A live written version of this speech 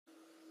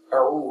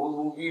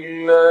أعوذ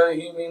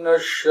بالله من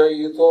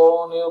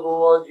الشيطان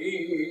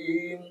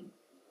الرجيم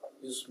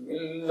بسم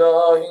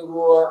الله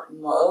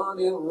الرحمن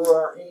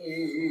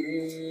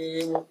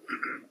الرحيم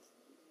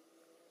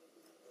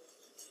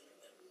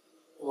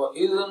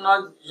وإذ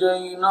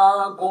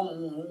نجيناكم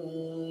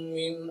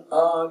من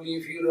آل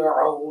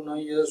فرعون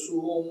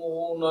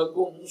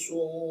يسومونكم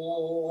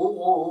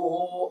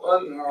سوء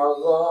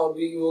العذاب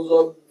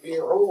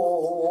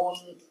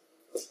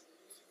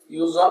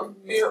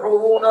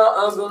يذبحون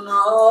أبناءكم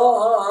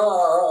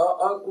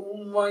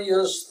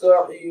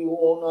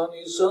ويستحيون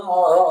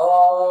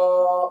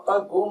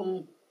نساءكم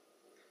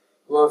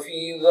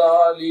وفي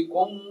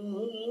ذلكم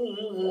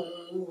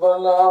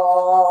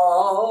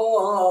بلاء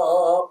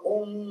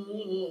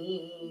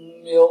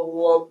من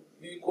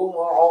ربكم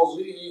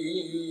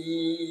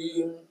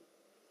عظيم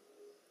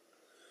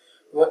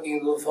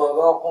وإذ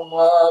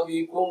فرقنا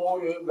بكم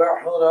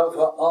البحر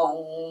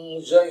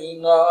فأنجيناكم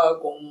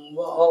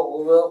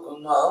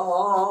وأغرقنا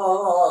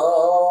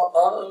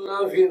آل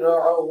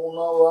فرعون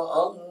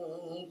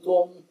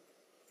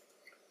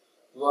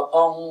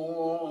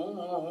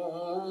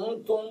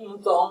وأنتم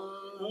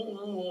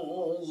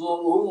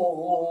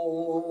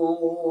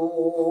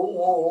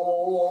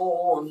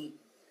تنظرون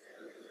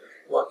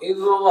وإذ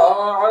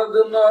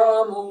واعدنا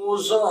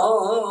موسى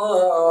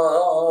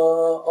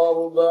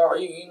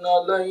 40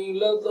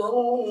 ليلة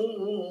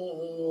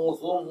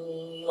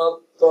ثم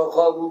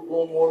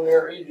اتخذتم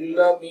العجل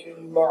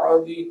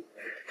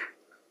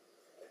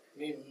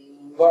من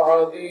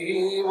بعده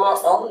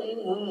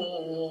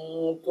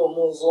وأنتم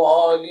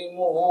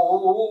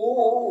ظالمون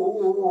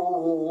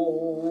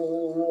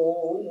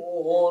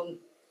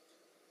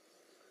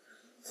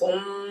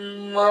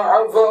ثم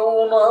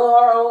عفونا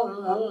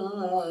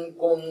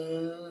عنكم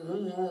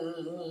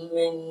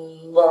من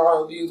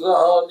بعد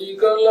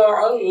ذلك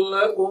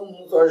لعلكم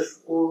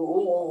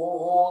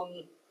تشكرون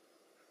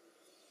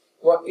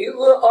وإذ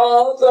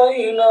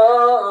آتينا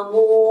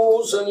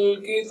موسى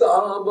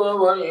الكتاب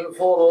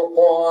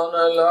والفرقان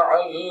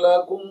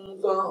لعلكم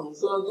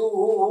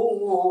تهتدون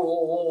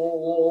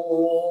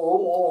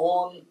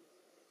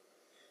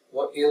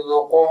وإذ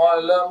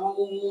قال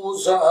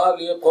موسى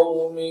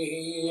لقومه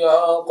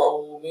يا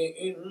قوم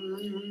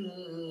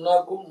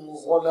إنكم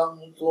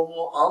ظلمتم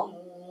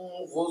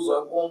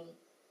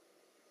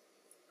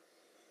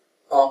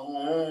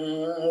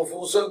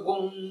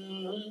أنفسكم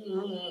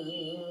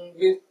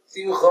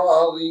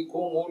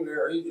باتخاذكم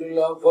العجل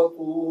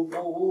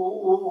فتوبوا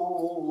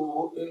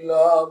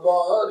إلى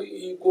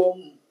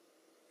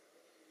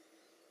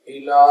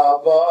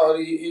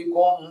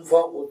بارئكم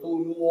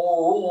فاقتلوا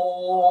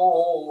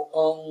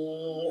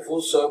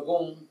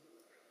أنفسكم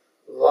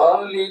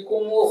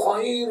ذلكم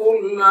خير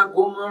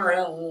لكم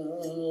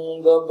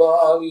عند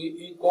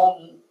بارئكم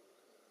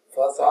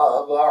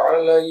فتاب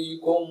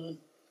عليكم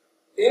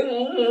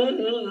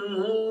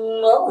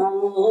إنه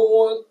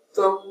هو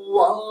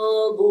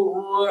التواب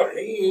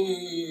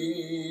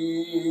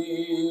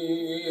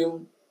الرحيم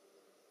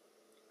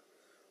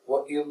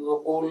وإذ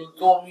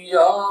قلتم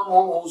يا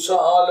موسى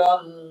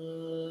لن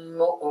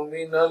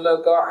نؤمن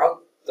لك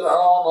حتى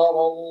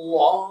نرى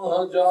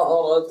الله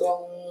جهرة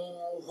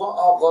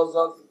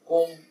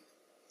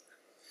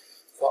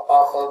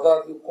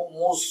فأخذتكم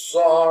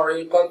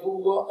الصاعقة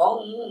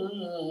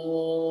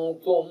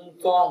وأنتم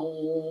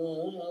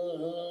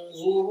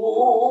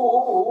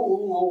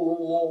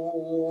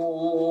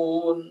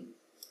تنظرون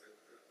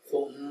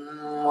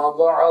ثم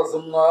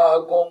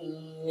بعثناكم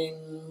من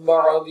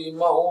بعد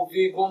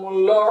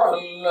موتكم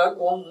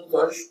لعلكم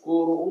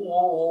تشكرون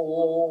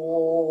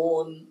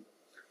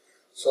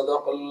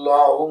صدق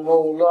الله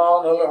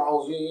مولانا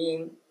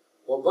العظيم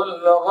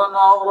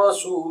وبلغنا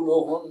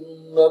رسوله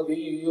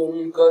النبي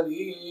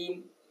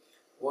الكريم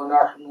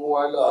ونحن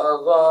على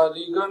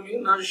ذلك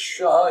من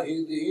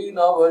الشاهدين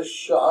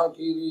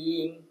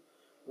والشاكرين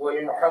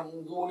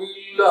والحمد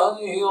لله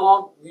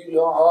رب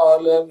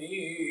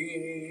العالمين.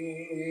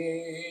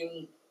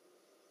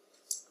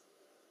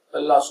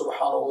 Allah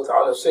subhanahu wa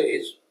ta'ala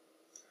says,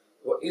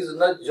 وَإِذْ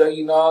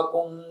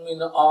نَجَّيْنَاكُمْ مِنْ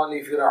آلِ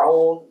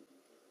فِرْعَوْنَ.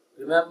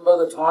 Remember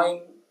the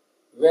time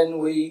when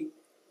we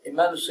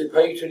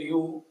emancipated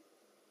you,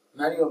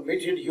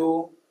 manumitted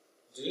you,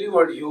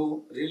 delivered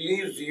you,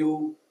 released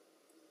you,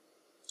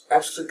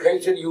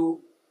 extricated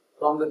you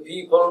from the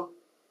people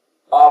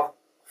of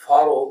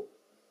Pharaoh,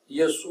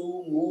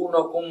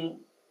 يَسُومُونَكُمْ,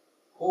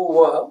 who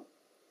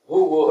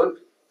were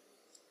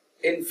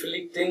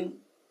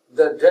inflicting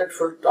the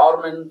dreadful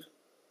torment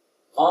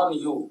on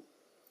you.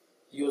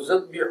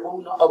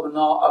 يُذَبِّحُونَ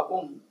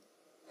أَبْنَاءَكُمْ,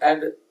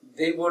 and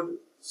they would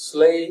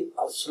slay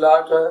or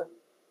slaughter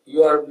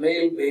your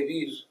male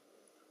babies.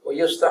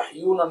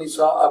 وَيَسْتَحْيُونَ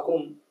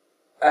نِسَاءَكُمْ,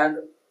 and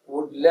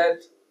would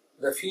let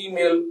the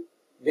female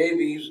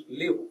babies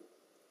live.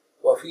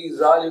 وَفِي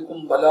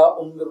ذَلِكُمْ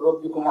بَلَاءٌ مِّن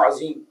رَبِّكُمْ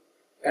عَظِيمٌ,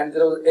 and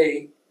there was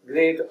a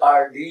great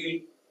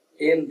ordeal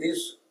in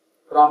this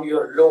from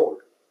your Lord.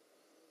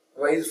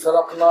 وَإِذْ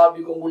فَرَقْنَا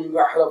بِكُمُ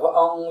الْبَحْرَ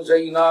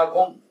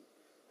فَأَنْجَيْنَاكُمْ,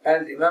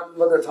 and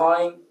remember the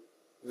time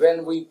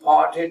when we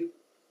parted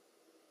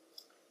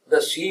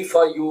the sea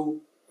for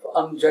you.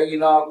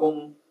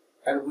 وَأَنْجَيْنَاكُمْ,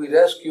 and we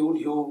rescued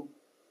you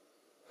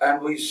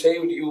and we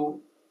saved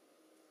you.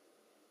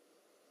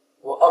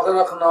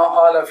 وَأَغْرَقْنَا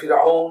آلَ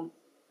فِرْعَوْنَ,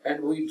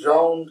 and we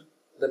drowned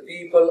the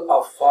people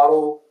of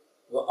Pharaoh.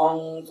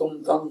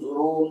 وَأَنْتُمْ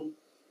تَنْظُرُونَ,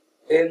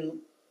 in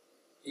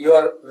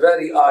your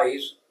very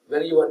eyes,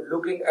 when you are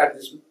looking at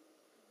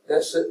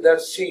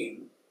that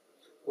scene.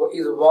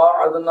 وَإِذْ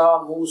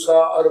وَاعَدْنَا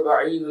مُوسَى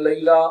 40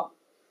 لَيْلًا,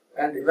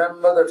 and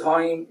remember the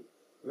time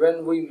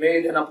when we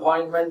made an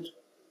appointment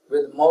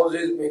with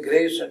Moses, may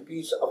grace and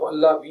peace of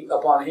Allah be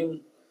upon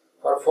him,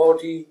 for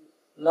 40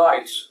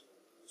 nights.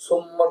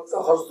 ثُمَّ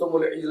اتَّخَذْتُمُ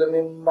الْعِجْلَ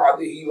مِنْ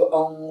بَعْدِهِ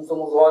وَأَنْتُمْ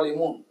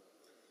ظَالِمُونَ,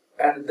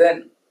 and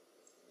then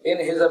in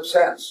his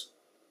absence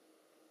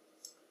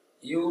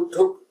you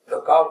took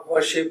the calf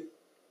worship.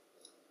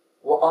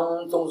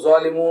 وَأَنْتُمْ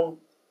ظَالِمُونَ,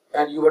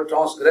 and you were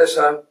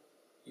transgressor,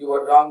 you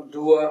were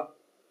wrongdoer,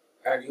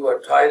 and you were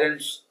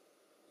tyrants,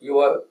 you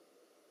are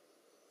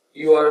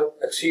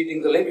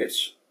exceeding the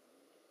limits.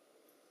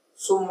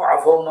 ثُمَّ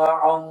عَفَوْنَا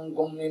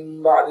عَنْكُمْ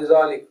مِنْ بَعْدِ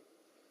ذَلِكَ,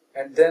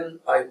 and then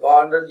I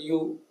pardoned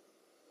you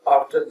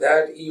after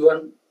that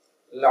even.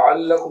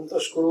 لَعَلَّكُمْ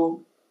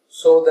تَشْكُرُونَ,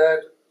 so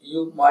that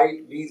you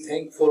might be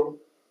thankful.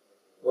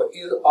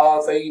 وَإِذْ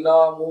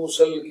آتَيْنَا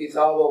مُوسَى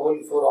الْكِتَابَ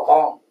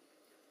وَالْفُرْقَانَ,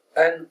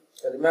 and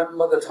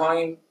remember the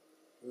time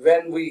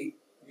when we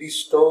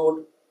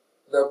bestowed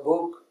the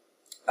book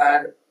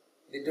and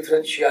the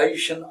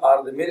differentiation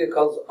or the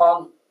miracles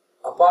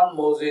upon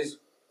Moses,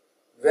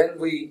 when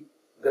we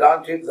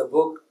granted the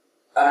book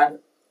and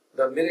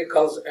the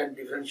miracles and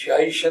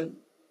differentiation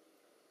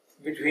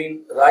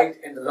between right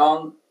and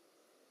wrong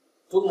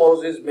to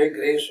Moses, may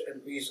grace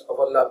and peace of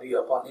Allah be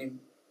upon him.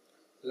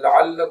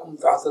 لَعَلَّكُمْ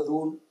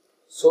تَهْتَدُونَ,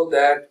 so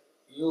that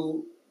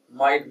you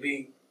might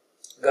be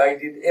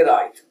guided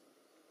aright.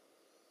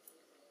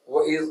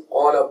 وَإِذْ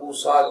قَالَ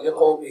مُوسَى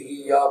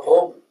لِقَوْمِهِ يَا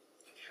قَوْمِ,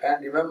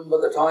 and remember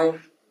the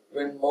time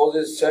when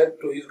Moses said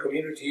to his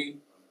community,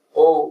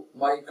 O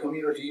my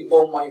community,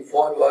 O my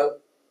follower,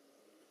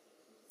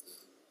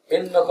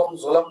 إِنَّكُمْ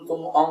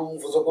ظَلَمْتُمْ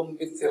أَنفُسَكُمْ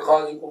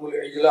بِاتِّخَاذِكُمُ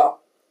الْعِجْلَ,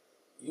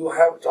 you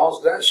have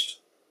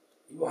transgressed,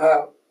 you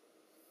have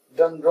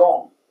done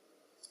wrong,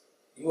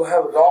 you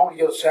have wronged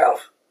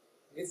yourself,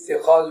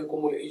 بِاتِّخَاذِكُمُ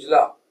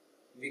الْعِجْلَ,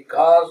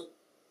 because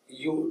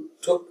you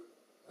took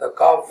the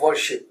calf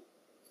worship.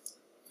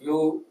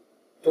 You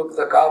took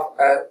the calf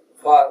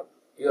for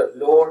your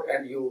Lord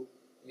and you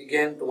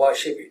began to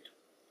worship it.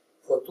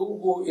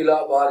 فَتُوبُوا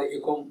إِلَى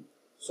بَارِئِكُمْ,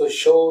 so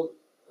show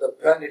the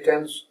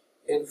penitence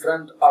in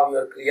front of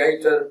your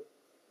Creator.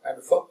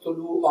 And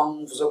فَقْتُلُوا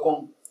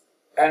أَنفُسَكُمْ,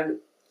 and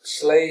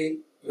slay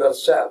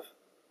yourselves,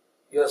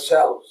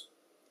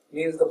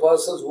 means the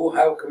persons who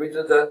have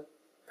committed the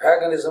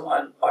paganism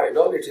and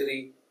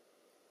idolatry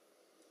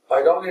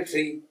by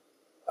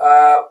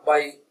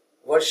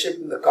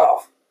worshipping the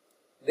calf.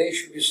 They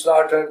should be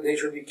slaughtered, they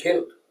should be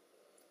killed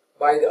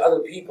by the other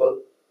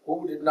people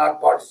who did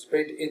not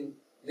participate in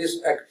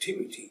this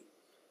activity.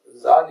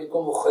 ذَلِكُمْ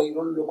خَيْرٌ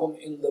لَكُمْ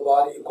إِنْدَ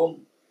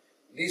بَارِئِكُمْ,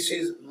 this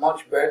is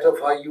much better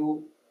for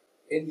you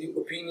in the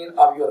opinion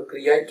of your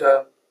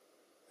Creator.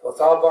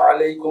 فَتَابَ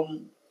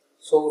عَلَيْكُمْ,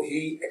 so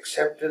He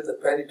accepted the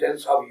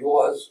penitence of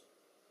yours.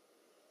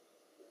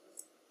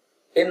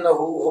 إِنَّهُ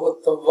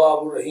هُوَ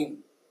التَّوَّابُ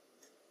الرَّحِيمُ,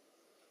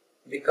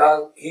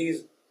 because He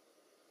is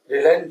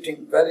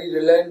relenting, very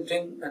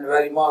relenting and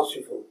very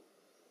merciful.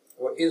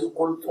 وَإِذْ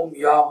قُلْتُمْ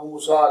يَا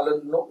مُوسَى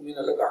لَن نُؤْمِنَ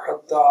لَكَ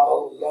حَتَّى نَرَى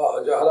اللَّهَ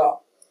جَهْرًا,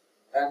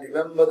 and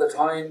remember the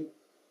time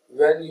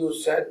when you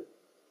said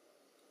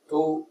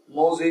to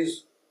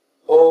Moses,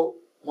 O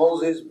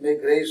Moses, may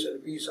grace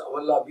and peace of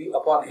Allah be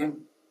upon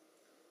him,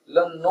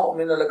 لَن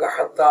نُؤْمِنَ لَكَ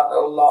حَتَّى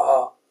نَرَى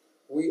اللَّهَ,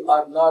 we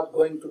are not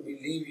going to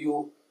believe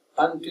you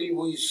until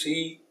we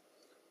see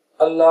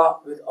Allah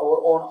with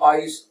our own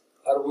eyes,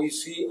 or we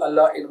see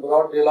Allah in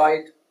broad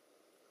daylight,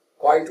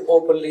 quite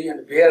openly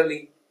and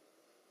barely.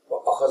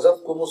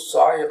 وَأَخَذَتْكُمُ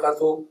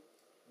الصَّاعِقَةُ,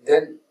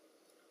 then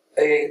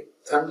a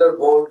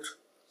thunderbolt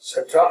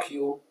struck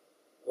you.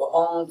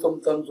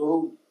 وَأَنْتُمْ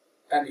تَنْظُرُونَ,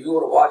 and you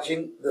were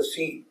watching the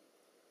scene.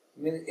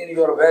 In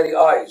your very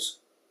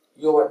eyes,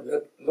 you were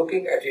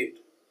looking at it.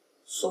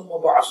 ثُمَّ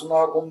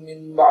بَعَثْنَاكُمْ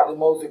مِنْ بَعْدِ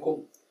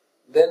مَوْتِكُمْ,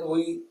 then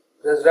we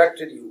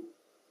resurrected you,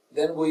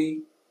 then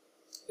we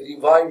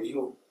revived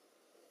you,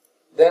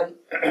 then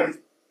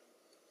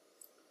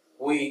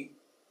we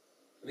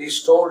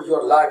restored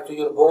your life to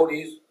your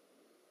bodies.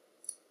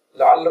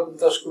 لَعَلَّكُمْ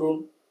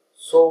تَشْكُرُونَ,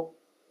 so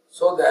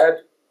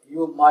that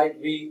you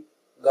might be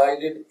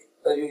guided,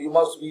 you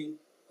must be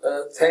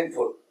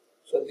thankful.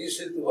 So this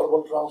is the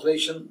verbal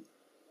translation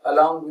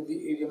along with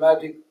the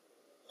idiomatic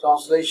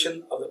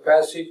translation of the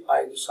passage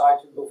I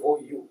recited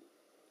before you.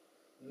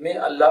 May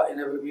Allah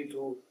enable me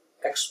to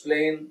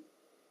explain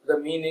the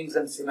meanings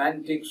and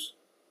semantics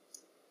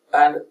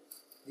and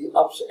the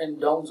ups and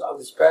downs of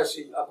this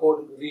passage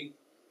according to the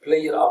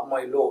pleasure of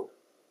my Lord.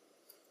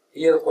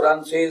 Here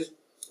Quran says,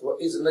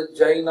 وَإِذْ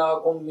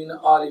نَجَّيْنَاكُمْ مِنْ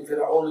آلِ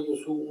فِرْعَوْنَ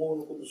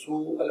يَسُومُونَكُمْ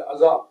سُوءَ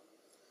الْعَذَابِ.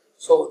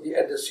 So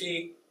at the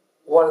sea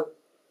were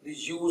the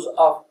Jews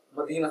of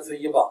Medina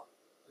Tayyibah,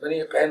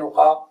 Bani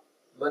Qaynuqa,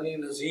 Bani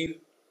Nazir,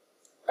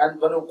 and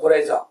Banu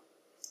Qurayza.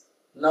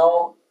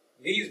 Now,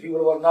 these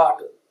people were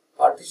not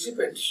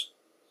participants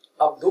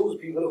of those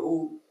people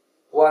who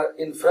were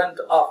in front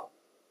of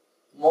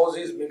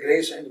Moses, may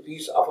grace and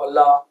peace of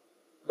Allah,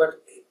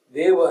 but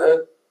they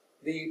were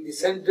the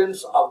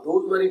descendants of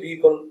those very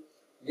people.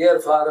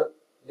 Therefore,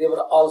 they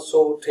were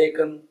also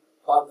taken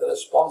for the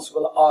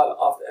responsible all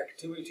of the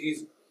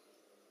activities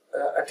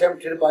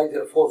attempted by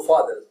their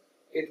forefathers.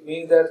 It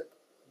means that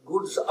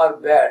goods or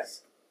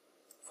bads,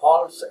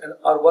 faults and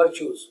or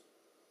virtues,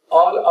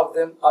 all of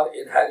them are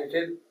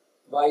inherited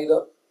by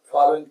the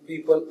following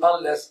people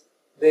unless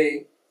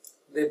they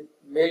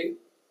made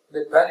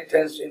the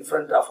penitence in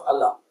front of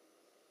Allah.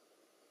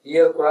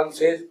 Here Quran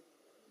says,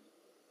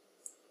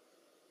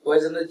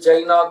 وَإِذْ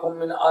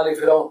مِنْ آلِ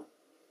فِرْعَوْنَ.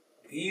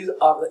 These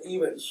are the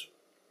events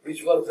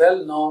which were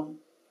well known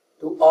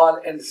to all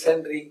and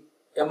sundry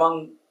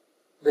among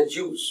the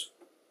Jews.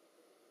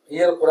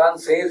 Here Quran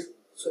says,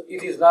 so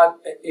it is not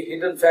a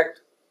hidden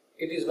fact,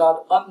 it is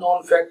not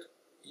unknown fact.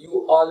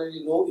 You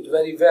already know it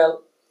very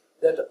well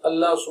that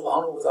Allah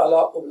subhanahu wa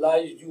ta'ala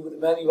obliged you with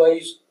many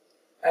ways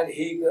and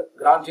He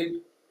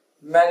granted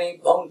many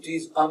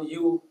bounties on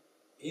you.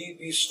 He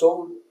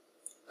bestowed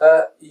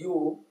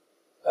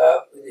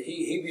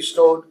He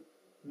bestowed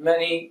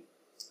many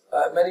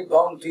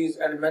bounties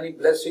and many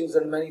blessings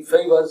and many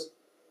favors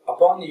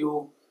upon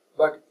you,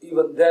 but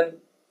even then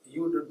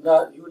you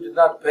did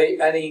not pay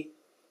any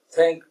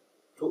thank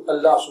to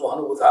Allah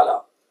subhanahu wa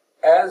ta'ala.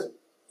 As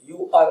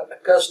you are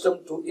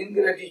accustomed to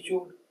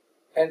ingratitude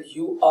and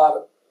you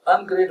are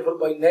ungrateful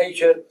by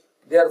nature,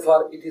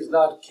 therefore it is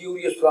not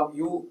curious from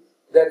you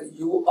that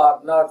you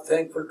are not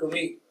thankful to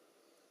me,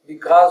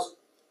 because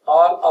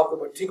all of the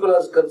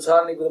particulars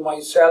concerning with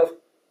myself,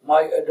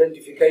 my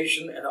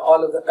identification and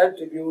all of the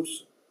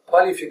attributes,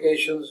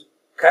 qualifications,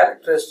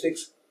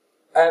 characteristics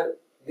and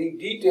the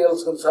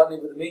details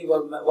concerning with me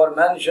were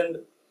mentioned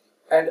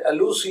and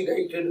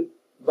elucidated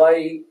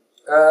by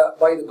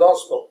the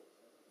Gospel,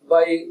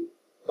 by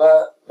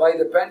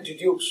the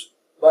Pentateuchs,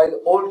 by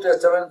the Old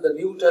Testament, the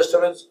New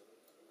Testaments,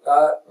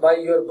 by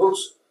your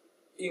books.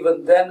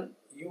 Even then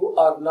you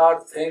are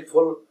not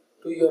thankful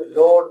to your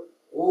Lord,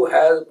 who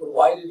has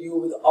provided you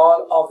with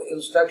all of the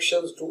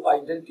instructions to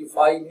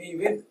identify me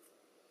with.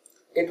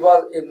 It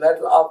was a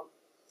matter of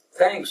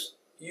thanks.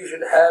 You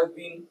should have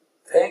been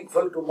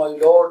thankful to my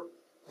Lord,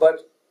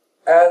 but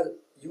as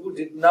you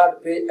did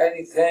not pay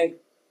any thank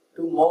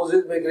to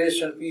Moses, may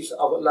grace and peace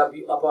of Allah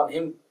be upon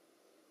him,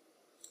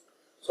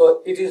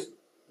 so it is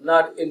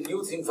not a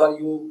new thing for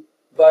you,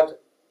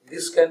 but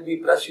this can be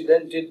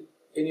precedented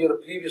in your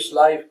previous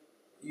life.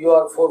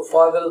 Your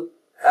forefathers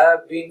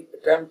have been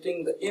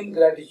attempting the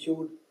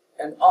ingratitude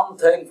and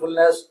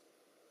unthankfulness.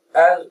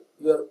 As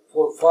your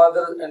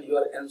forefathers and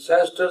your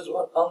ancestors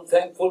were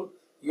unthankful,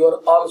 you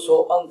are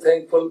also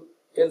unthankful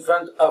in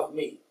front of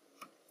me.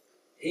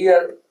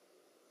 Here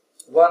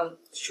one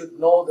should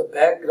know the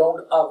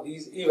background of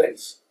these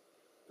events.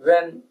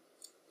 When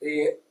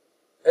the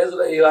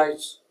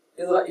Israelites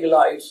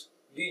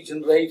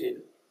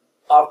degenerated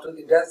after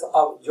the death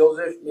of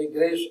Joseph, may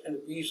grace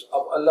and peace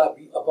of Allah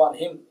be upon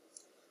him,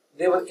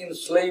 they were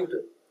enslaved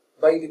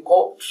by the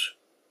Copts,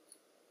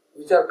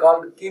 which are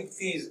called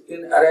Kiptis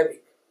in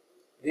Arabic.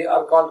 They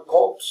are called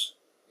Copts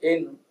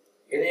in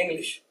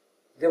English.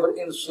 They were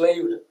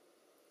enslaved.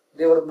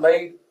 They were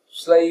made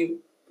slave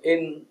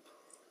in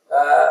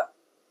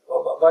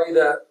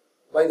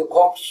by the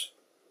Copts,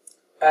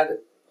 and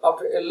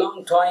after a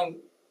long time,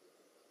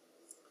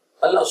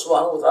 Allah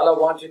subhanahu wa ta'ala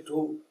wanted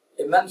to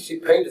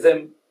emancipate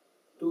them,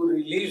 to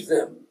release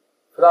them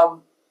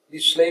from the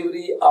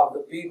slavery of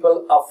the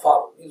people of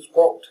Pharaoh, means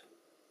Copt.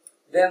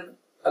 Then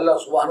Allah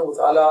subhanahu wa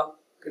ta'ala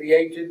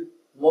created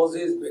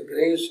Moses, may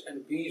grace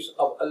and peace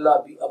of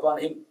Allah be upon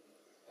him,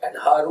 and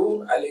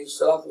Harun alayhi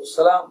salatu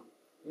wasalam,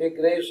 may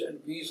grace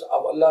and peace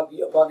of Allah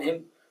be upon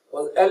him,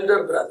 was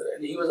elder brother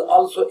and he was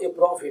also a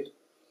prophet.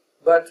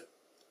 But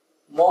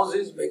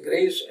Moses, may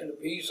grace and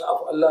peace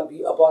of Allah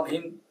be upon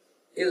him,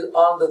 is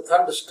on the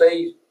third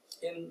stage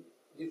in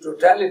the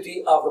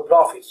totality of the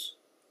prophets.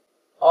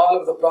 All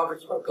of the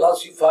prophets were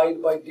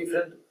classified by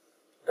different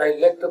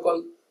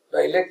dialectical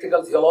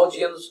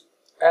theologians,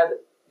 and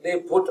they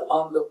put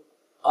on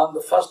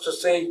the first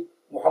stage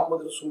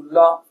Muhammad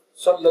Rasulullah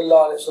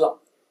sallallahu alaihi wasallam.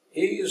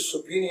 He is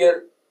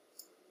superior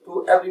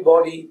to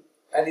everybody,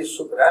 and his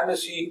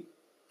supremacy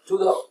to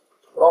the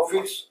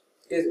prophets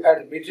is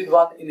admitted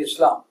one in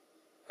Islam.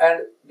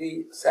 And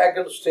the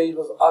second stage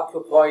was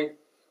occupied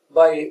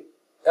by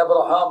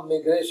Abraham,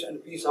 may grace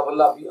and peace of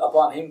Allah be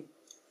upon him,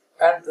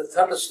 and the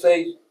third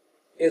stage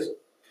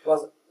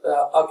was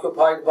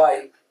occupied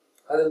by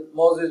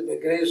Moses, may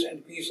grace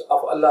and peace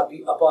of Allah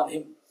be upon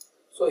him.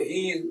 So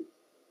he is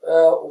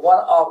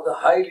one of the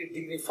highly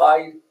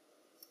dignified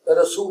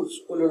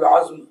Rasuls, Ulul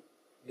Azm.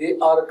 They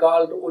are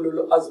called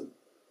Ulul Azm.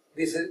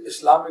 This is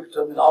Islamic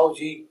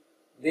terminology.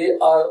 They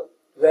are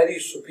very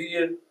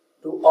superior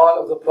to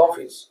all of the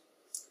prophets.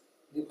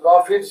 The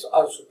prophets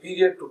are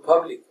superior to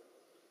public,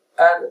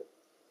 and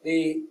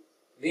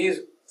these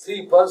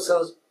three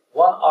persons,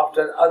 one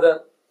after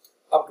another,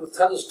 up to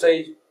third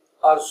stage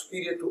are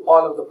superior to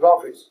all of the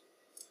prophets.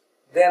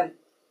 Then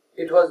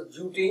it was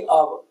duty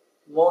of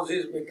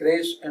Moses, may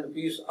grace and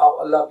peace of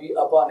Allah be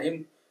upon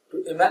him,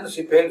 to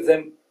emancipate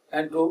them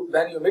and to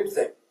manumit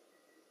them.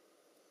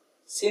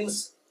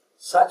 Since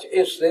such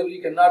a slavery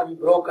cannot be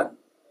broken,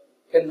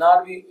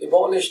 cannot be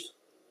abolished,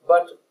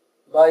 but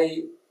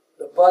by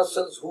the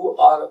persons who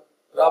are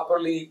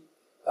properly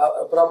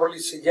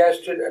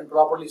suggested and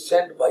properly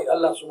sent by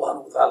Allah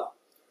subhanahu wa ta'ala.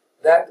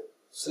 That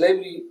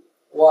slavery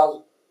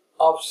was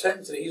of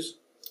centuries,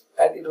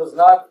 and it was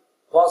not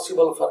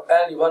possible for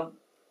anyone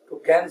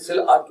to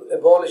cancel or to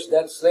abolish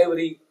that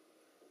slavery.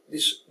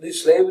 The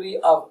slavery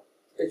of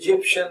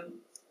Egyptian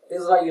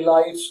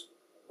Israelites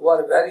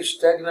were very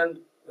stagnant,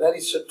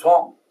 very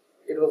strong.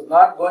 It was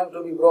not going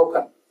to be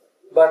broken.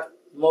 But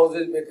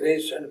Moses, may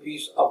grace and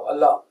peace of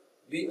Allah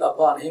be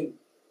upon him,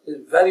 is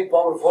very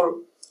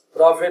powerful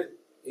prophet.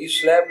 He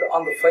slept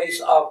on the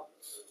face of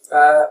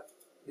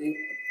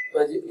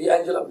the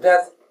angel of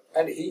death,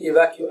 and he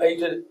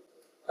evacuated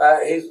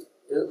his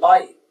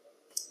eye.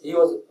 He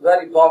was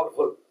very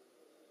powerful,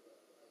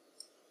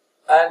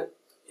 and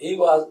he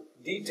was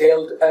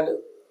detailed and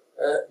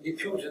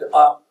deputed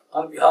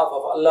on behalf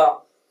of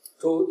Allah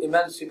to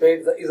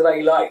emancipate the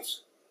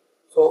Israelites.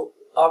 So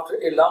after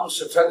a long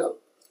struggle,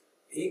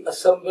 he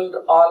assembled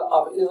all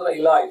of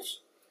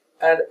Israelites,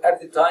 and at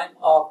the time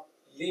of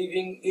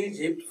leaving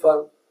Egypt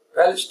for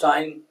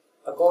Palestine,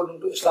 according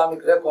to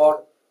Islamic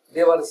record,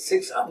 there were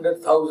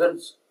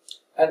 600,000,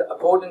 and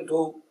according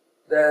to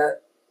the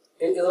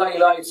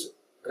Israelites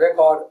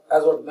record,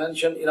 as was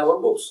mentioned in our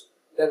books,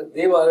 that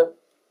there were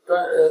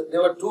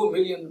 2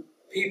 million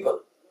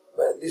people.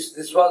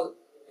 This was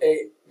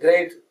a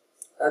great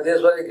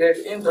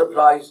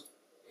enterprise.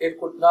 It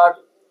could not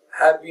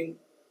have been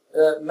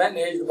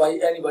managed by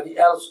anybody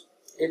else.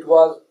 It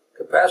was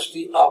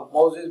capacity of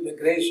Moses, may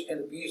grace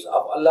and peace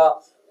of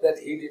Allah, that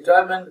he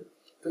determined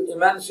to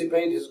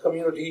emancipate his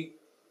community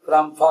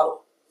from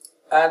Pharaoh.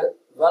 And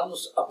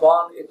once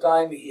upon a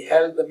time he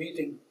held the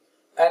meeting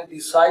and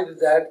decided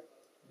that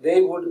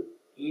they would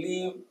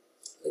leave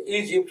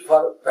Egypt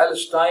for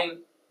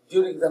Palestine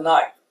during the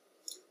night.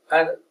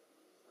 And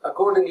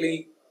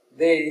accordingly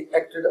they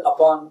acted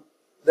upon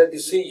the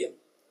decision.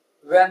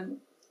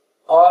 When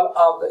all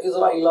of the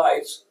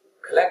Israelites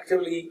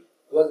collectively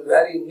was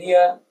very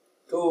near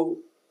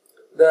to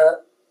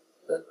the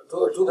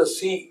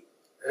sea,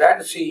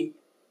 Red Sea,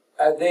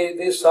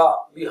 they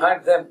saw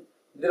behind them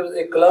there was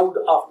a cloud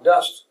of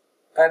dust,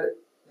 and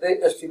they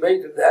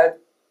estimated that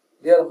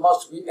there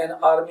must be an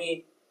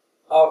army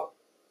of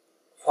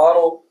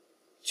Pharaoh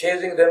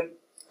chasing them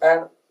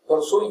and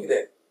pursuing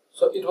them.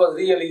 So it was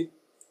really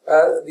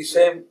the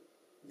same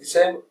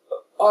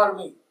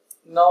army.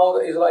 Now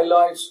the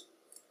Israelites,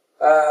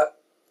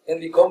 in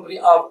the company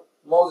of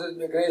Moses,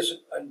 may grace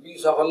and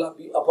peace of Allah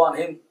be upon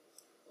him,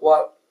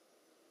 were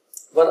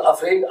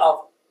afraid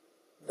of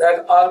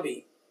that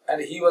army,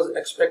 and he was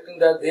expecting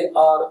that they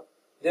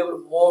were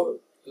more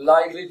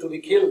likely to be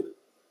killed.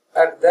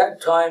 At that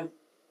time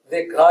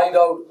they cried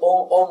out,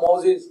 "Oh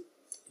Moses,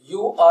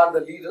 you are the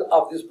leader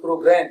of this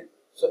program,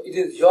 so it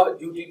is your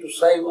duty to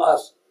save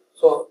us."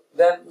 So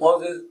then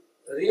Moses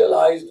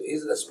realized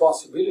his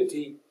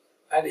responsibility,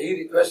 and he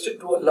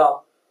requested to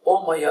Allah,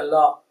 "Oh my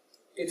Allah,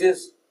 it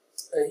is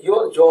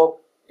your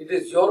job, it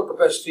is your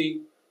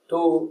capacity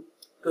to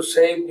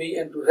save me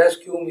and to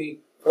rescue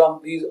me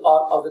from these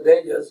of the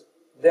dangers."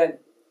 Then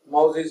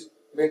Moses,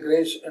 may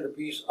grace and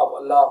peace of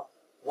Allah,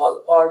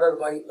 was ordered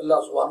by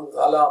Allah subhanahu wa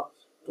ta'ala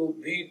to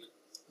beat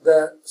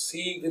the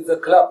sea with the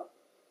club.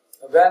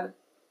 When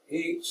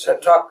he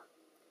struck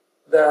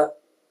the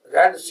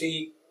Red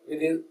Sea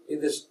with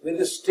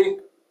his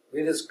stick,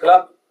 with his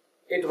club,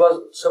 it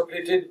was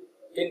split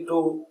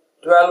into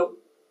 12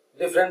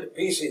 different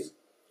pieces,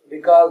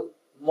 because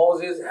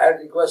Moses had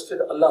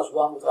requested Allah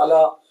subhanahu wa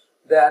ta'ala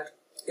that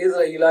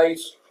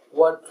Israelites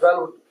were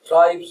 12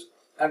 tribes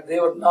and they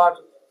would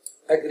not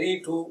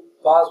agree to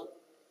pass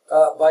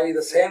by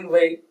the same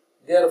way.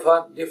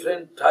 Therefore,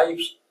 different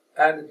types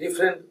and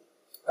different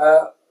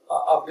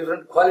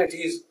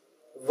qualities,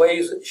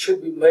 ways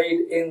should be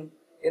made in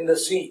the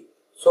sea.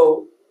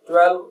 So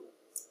 12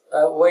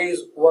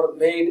 ways were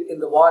made in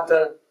the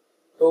water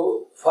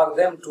for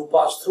them to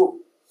pass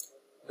through.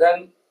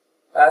 Then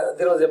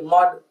there was a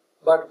mud,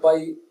 but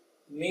by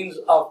means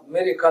of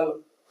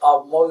miracle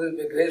of Moses,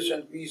 may grace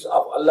and peace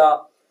of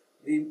Allah,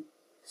 the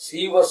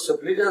sea was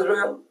split as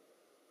well,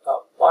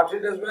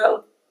 parted as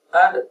well,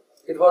 and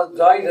it was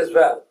dried as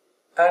well.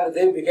 And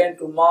they began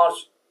to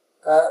march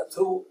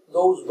through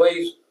those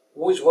ways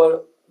which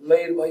were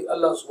made by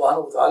Allah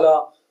subhanahu wa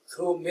ta'ala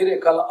through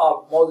miracle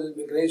of Moses,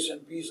 may grace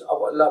and peace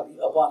of Allah be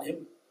upon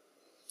him.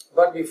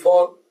 But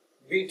before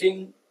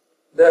beating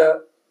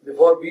the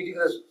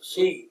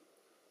sea,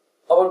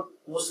 our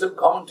Muslim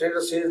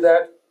commentator says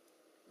that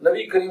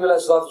Nabi Kareem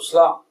alayhi salatu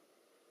wasalam,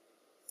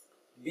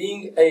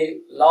 being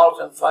a last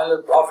and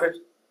final prophet,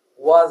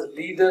 was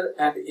leader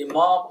and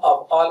imam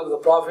of all of the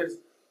prophets.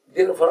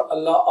 Therefore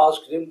Allah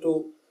asked him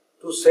to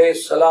say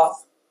salat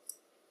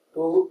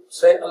to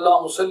say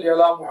Allahumma salli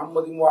ala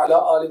Muhammadin wa ala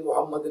ali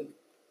Muhammadin.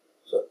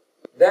 So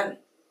then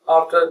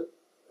after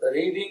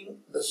reading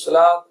the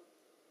Salat,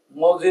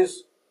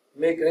 Moses,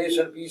 may grace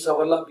and peace of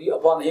Allah be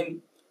upon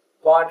him,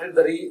 parted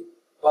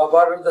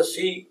the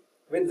sea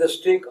with the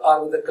stick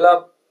or with the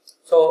club.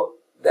 So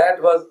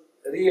that was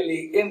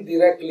really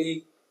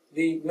indirectly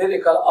the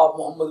miracle of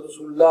Muhammad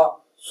Rasulullah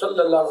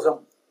sallallahu alaihi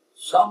wasallam.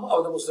 Some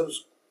of the Muslim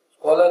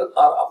scholars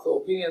are of the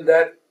opinion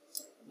that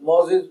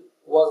Moses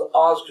was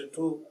asked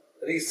to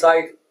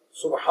recite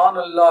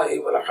Subhanallah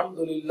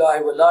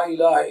walhamdulillah wa la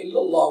ilaha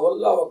illallah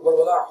wallahu akbar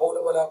wa la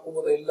hawla wa la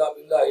quwwata illa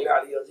billahi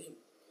al-ali azim.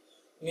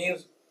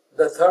 Means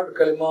the third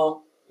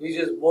kalima, which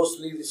is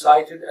mostly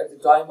recited at the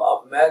time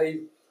of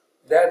marriage,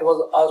 that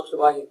was asked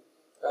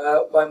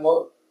by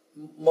Moses.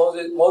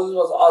 Moses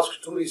was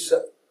asked to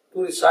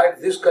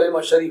recite this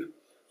kalima sharif.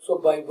 So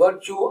by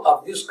virtue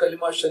of this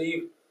kalima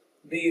sharif,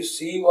 the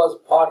sea was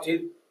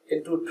parted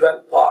into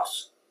 12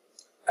 parts.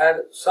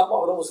 And some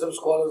of the Muslim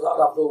scholars are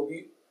of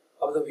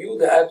the view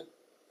that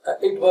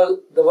it was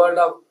the word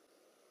of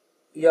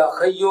Ya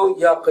Hayyu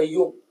Ya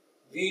Qayyum.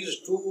 These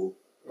two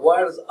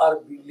words are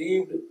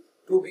believed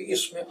to be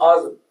Ism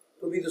Azam,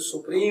 to be the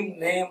supreme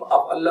name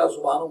of Allah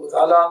subhanahu wa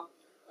ta'ala,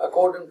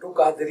 according to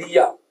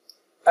Qadiriyya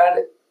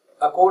and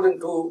according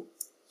to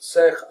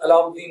Shaykh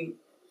Alauddin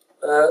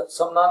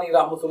Samnani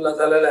rahmatullah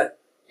ta'ala.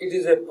 It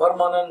is a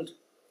permanent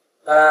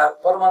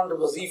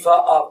wazifa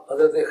of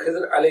Hazrat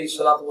Khidr alayhi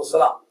salatu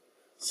wasalam.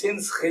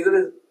 Since Khidr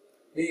is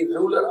the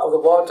ruler of the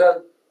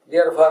water,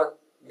 therefore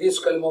this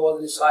kalima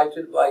was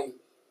recited by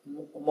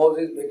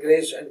Moses, may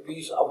grace and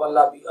peace of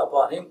Allah be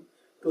upon him,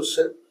 to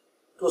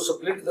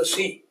split the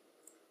sea.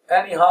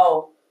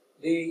 Anyhow,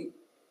 the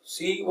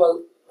sea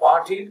was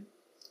parted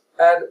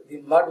and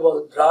the mud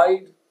was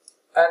dried,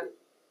 and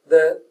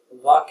the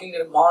walking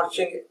and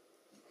marching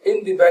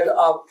in the bed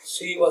of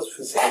sea was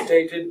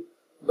facilitated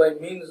by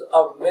means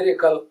of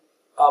miracle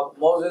of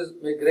Moses,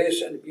 may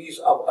grace and peace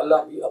of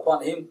Allah be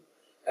upon him.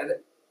 And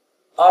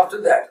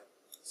after that,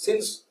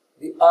 since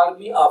the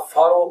army of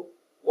Pharaoh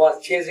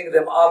was chasing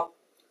them up,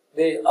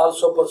 they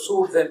also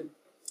pursued them,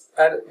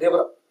 and they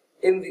were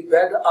in the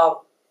bed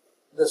of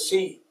the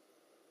sea.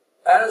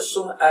 As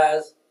soon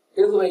as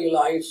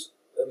Israelites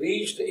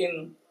reached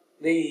in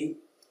the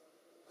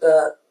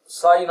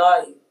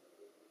Sinai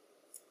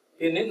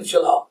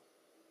Peninsula,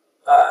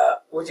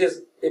 which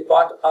is a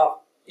part of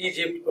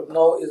Egypt but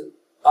now is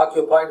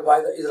occupied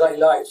by the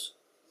Israelites,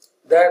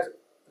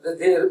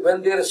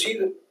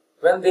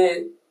 when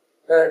they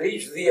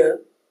reached there,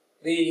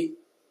 the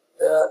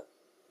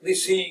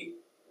sea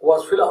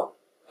was filled up,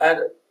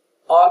 and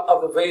all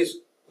of the ways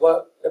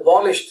were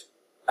abolished,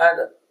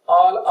 and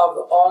all of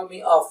the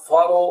army of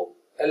Pharaoh,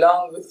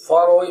 along with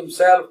Pharaoh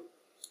himself,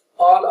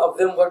 all of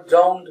them were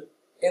drowned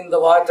in the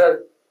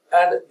water.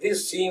 And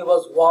this scene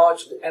was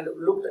watched and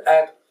looked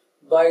at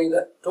by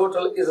the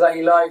total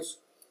Israelites.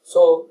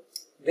 So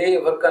they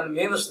were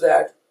convinced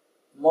that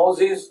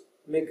Moses,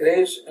 may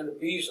grace and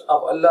peace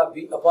of Allah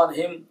be upon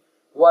him,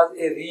 was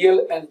a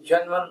real and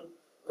genuine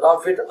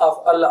prophet of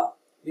Allah,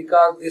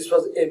 because this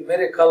was a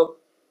miracle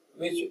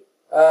which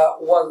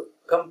was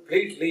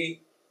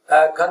completely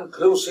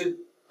conclusive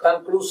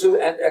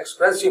and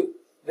expressive.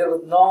 There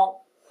was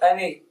no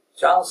any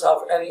chance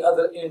of any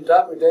other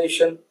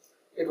interpretation.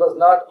 It was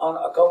not on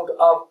account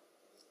of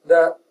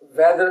the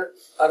weather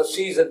or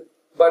season,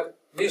 but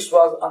this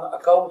was on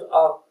account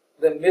of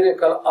the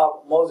miracle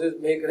of Moses,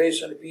 may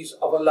grace and peace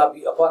of Allah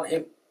be upon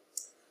him.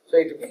 So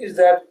it means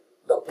that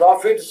the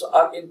prophets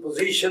are in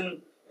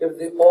position, if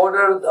they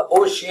order the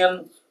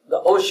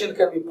ocean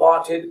can be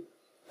parted,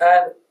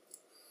 and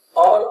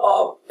all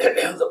of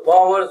the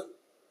powers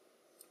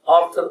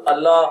after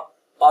Allah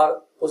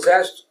are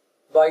possessed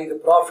by the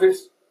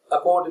prophets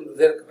according to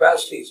their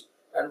capacities.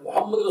 And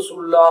Muhammad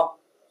Rasulullah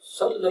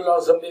sallallahu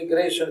alaihi wasallam, may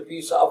grace and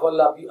peace of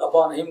Allah be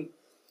upon him,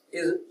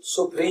 is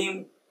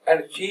supreme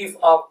and chief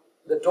of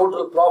the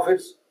total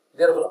prophets.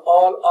 Therefore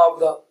all of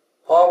the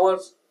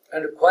powers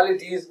and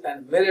qualities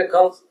and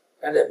miracles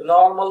and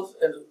abnormals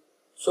and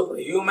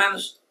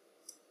superhumans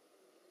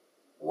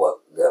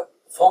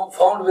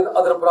found with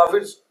other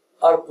prophets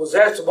are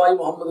possessed by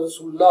Muhammad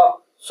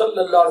Rasulullah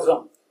sallallahu alaihi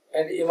wasallam.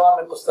 And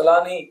Imam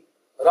Qastalani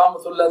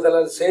rahmatullah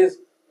ta'ala says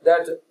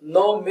that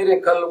no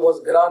miracle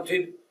was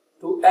granted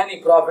to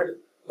any prophet,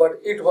 but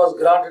it was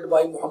granted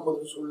by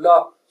Muhammad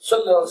Rasulullah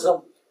sallallahu alaihi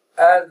wasallam.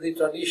 As the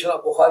tradition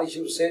of Bukhari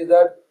Sharif says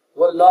that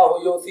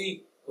Wallahu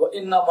yuti wa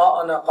inna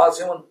ma ana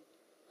qasimun.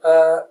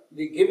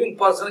 The giving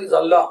person is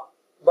Allah,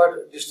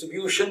 but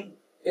distribution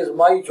is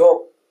my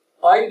job.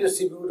 I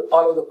distribute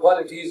all of the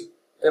qualities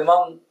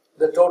among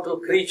the total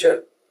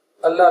creature.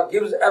 Allah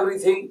gives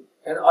everything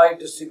and I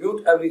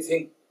distribute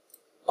everything.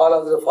 All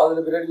of the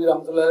Father Biradi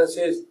Rahmatullah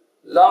says,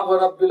 La wa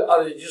Rabbil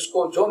Arj,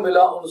 jisko jo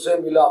mila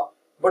unse mila,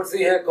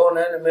 badti hai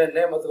kaunain mein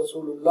nemat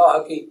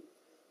Rasulullah ki.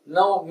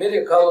 No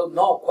miracle,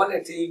 no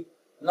quality,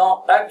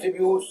 no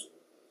attributes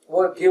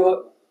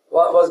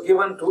was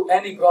given to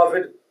any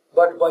prophet,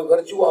 but by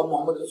virtue of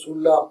Muhammad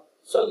Rasulullah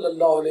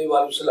sallallahu alayhi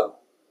wa sallam.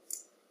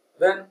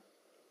 When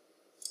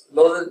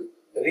Moses,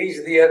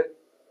 reached there,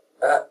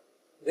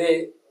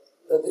 they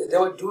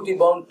were duty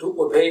bound to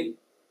obey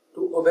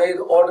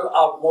the order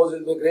of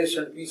Moses, may grace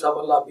and peace of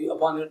Allah be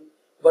upon him.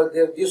 But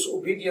their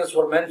disobedience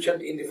were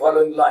mentioned in the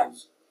following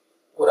lines.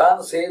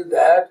 Quran says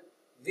that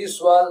this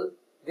was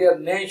their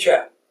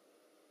nature,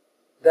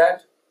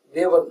 that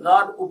they were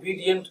not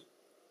obedient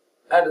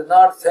and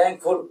not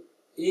thankful,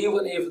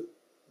 even if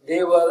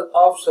they were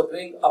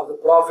offspring of the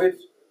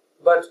prophets.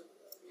 But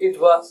it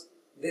was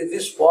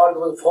this fault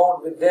was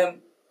found with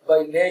them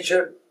by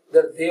nature,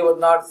 that they were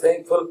not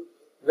thankful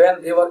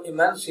when they were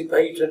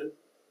emancipated,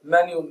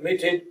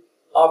 manumitted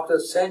after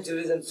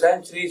centuries and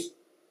centuries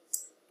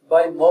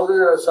by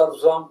Moses.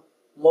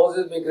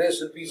 Moses, may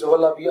grace and peace of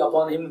Allah be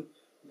upon him.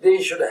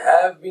 They should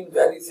have been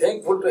very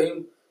thankful to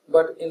him,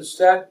 but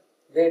instead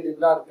they did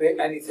not pay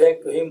any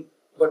thank to him,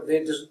 but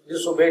they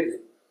disobeyed him.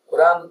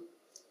 Quran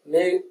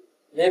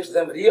makes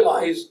them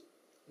realize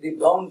the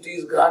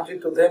bounties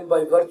granted to them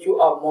by virtue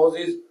of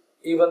Moses.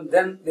 Even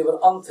then they were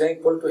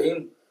unthankful to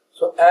him.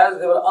 So as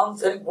they were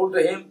unthankful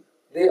to him,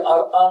 they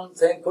are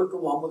unthankful to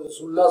Muhammad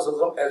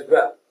Rasulullah as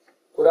well.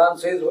 Quran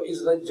says,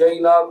 وَإِذْ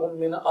نَجَّيْنَاكُمْ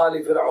مِنْ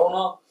آلِ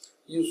فِرْعَوْنَ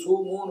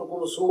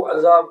يُسُومُونَكُمْ سُوءَ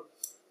الْعَذَابِ.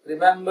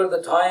 Remember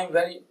the time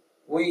when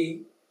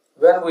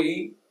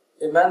we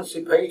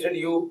emancipated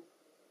you,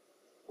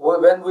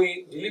 when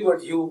we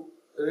delivered you,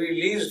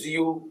 released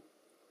you,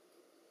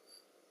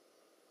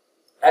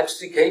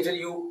 extricated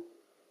you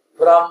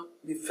from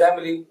the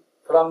family,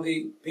 from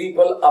the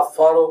people of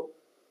Pharaoh,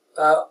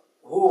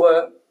 who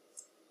were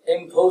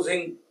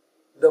imposing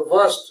the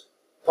worst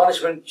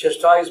punishment,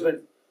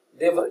 chastisement.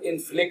 They were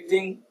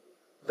inflicting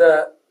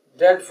the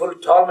dreadful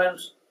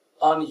torments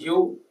on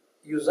you.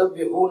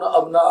 يُذَبِّحُونَ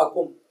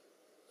أَبْنَاءَكُمْ.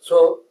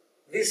 So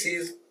this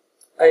is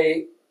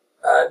a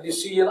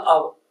decision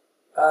of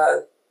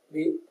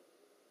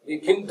the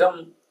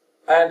kingdom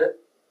and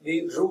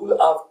the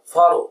rule of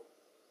Pharaoh,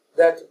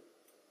 that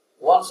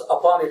once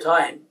upon a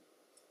time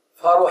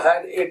Pharaoh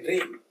had a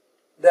dream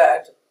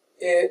that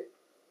a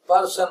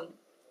person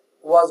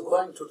was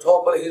going to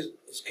topple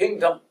his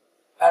kingdom,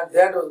 and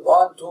that was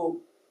born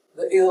to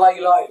the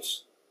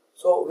Israelites.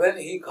 So when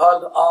he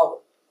called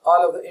all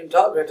of the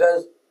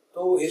interpreters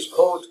to his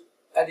court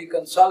and he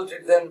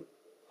consulted them,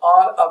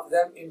 all of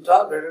them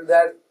interpreted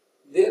that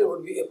there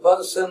would be a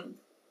person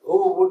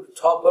who would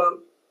topple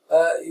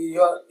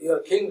your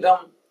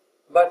kingdom,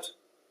 but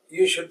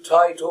you should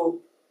try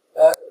to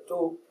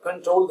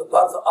control the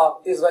birth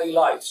of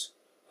Israelites.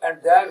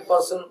 And that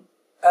person,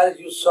 as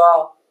you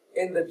saw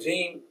in the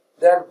dream,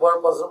 that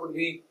one person would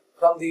be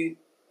from the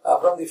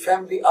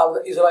family of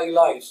the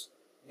Israelites.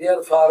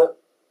 Therefore,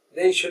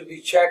 they should be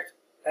checked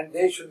and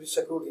they should be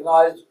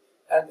scrutinized,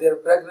 and their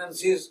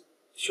pregnancies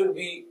should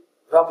be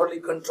properly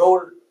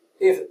controlled.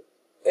 If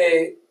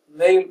a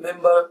male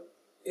member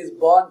is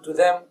born to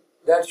them,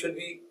 that should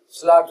be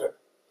slaughtered.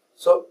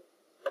 So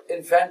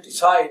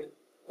infanticide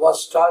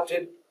was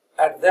started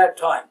at that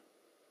time,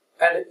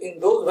 and in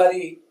those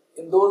very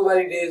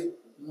days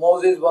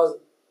Moses was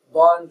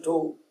born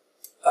to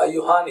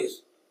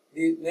Yohannes.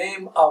 The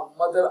name of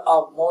mother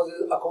of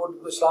Moses, according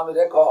to Islamic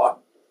record,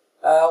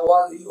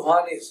 was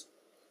Yohannes.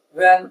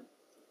 When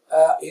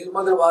his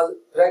mother was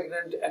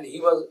pregnant and he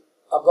was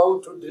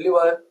about to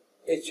deliver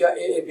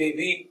a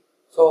baby,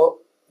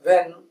 so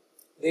when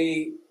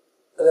the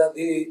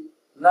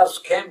nurse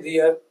came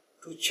there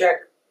to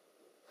check,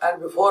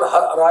 and before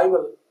her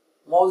arrival,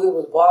 Moses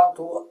was born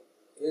to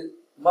his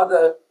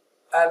mother,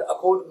 and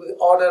according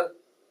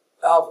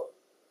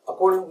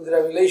to the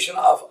revelation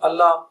of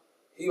Allah,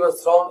 he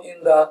was thrown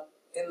in the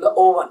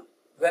oven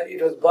when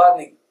it was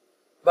burning.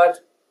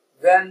 But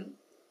when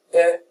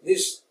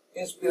this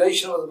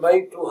inspiration was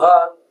made to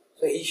her,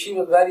 so she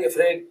was very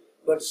afraid.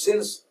 But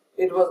since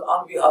it was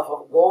on behalf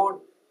of God,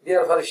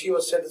 therefore she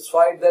was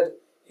satisfied that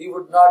he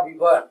would not be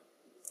burned.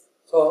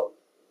 So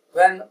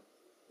when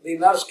the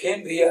nurse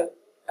came there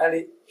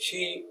and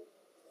she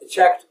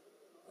checked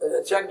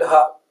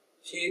her,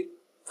 she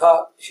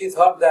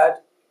thought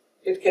that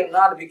it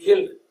cannot be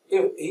killed.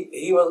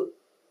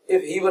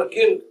 If he were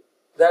killed,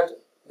 that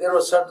there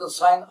was certain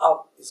sign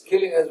of his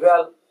killing as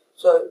well.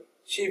 So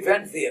she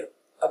went there.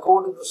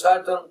 According to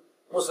certain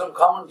Muslim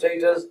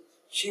commentators,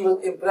 she was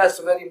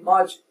impressed very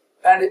much,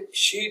 and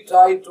she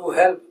tried to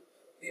help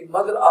the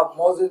mother of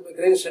Moses, may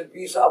grace and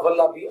peace of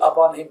Allah be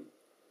upon him.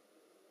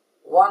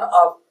 One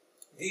of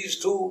these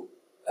two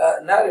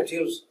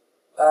narratives,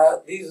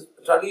 these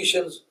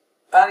traditions,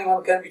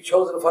 anyone can be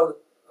chosen for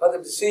the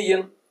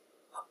decision,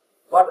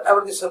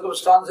 whatever the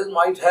circumstances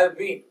might have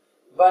been.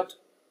 But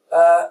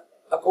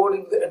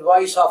according to the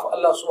advice of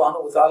Allah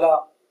subhanahu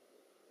wa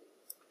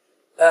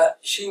ta'ala,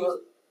 she was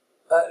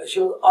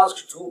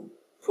asked to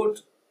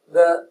put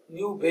the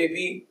new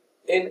baby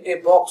in a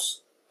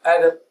box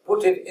and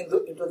put it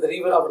into the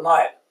river of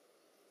Nile.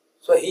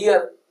 So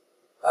here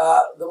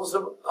the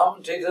Muslim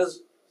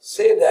commentators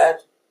say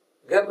that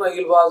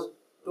Gabriel was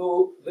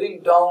to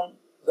bring down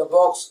the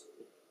box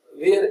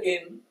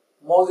wherein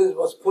Moses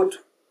was put,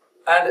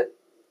 and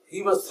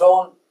he was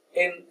thrown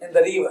in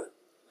the river,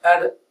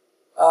 and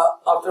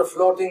after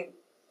floating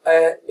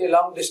a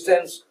long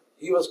distance,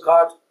 he was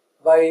caught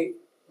by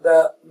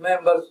the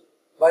members,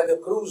 by the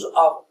crews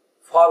of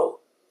Pharaoh,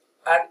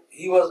 and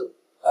he was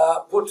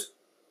put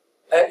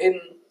in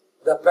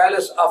the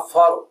palace of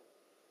Pharaoh,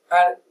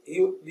 and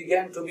he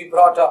began to be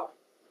brought up.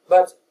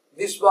 But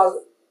this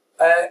was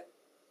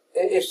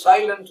a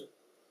silent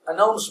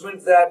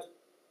announcement that,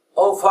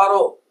 "O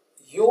Pharaoh,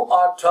 you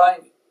are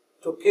trying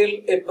to kill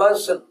a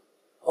person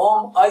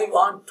whom I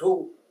want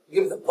to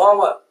give the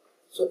power.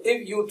 So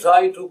if you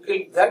try to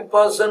kill that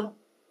person,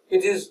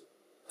 it is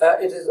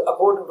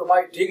according to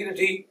my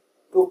dignity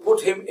to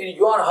put him in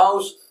your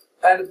house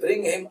and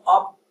bring him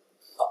up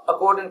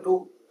according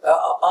to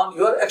on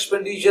your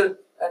expenditure,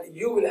 and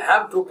you will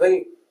have to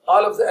pay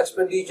all of the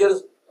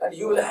expenditures, and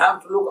you will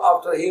have to look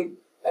after him,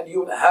 and you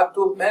will have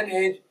to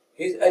manage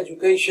his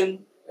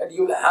education, and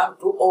you will have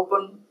to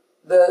open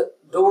the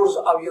doors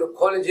of your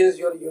colleges,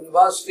 your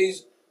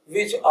universities,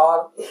 which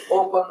are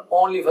open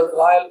only for the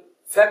royal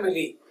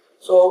family."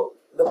 So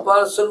the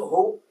person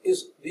who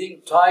is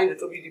being tried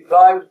to be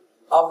deprived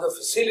of the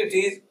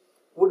facilities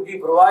would be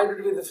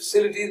provided with the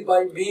facilities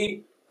by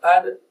me,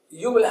 and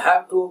you will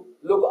have to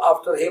look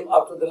after him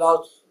after the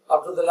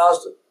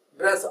last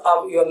breath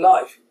of your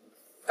life.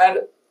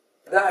 And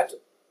that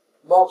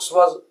box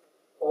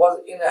was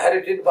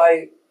inherited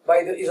by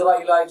the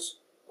Israelites.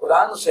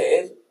 Quran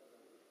says,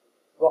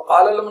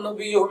 وَقَالَ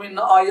الْنَبِيُّ مِنَّ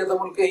آيَةَ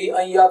مُلْكِهِ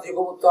أَنْ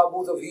يَأْتِيَكُمُ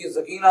التَّابُوتُ فِيهِ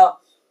سَكِينَةٌ.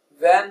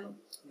 When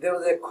there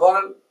was a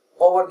quarrel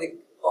over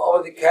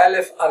the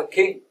caliph or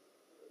king,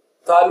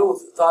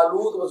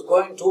 Talut was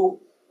going to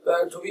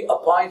be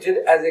appointed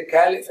as a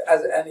caliph,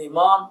 as an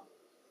imam,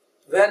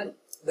 when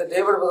the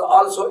David was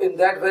also in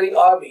that very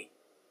army.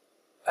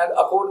 And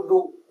according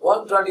to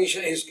one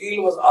tradition, his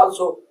skill was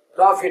also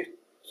prophet.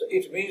 So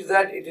it means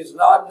that it is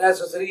not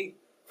necessary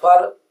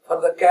for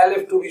the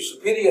caliph to be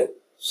superior.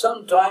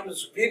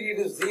 Sometimes superior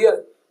is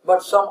there,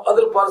 but some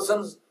other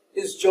persons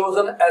is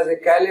chosen as a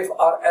caliph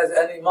or as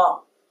an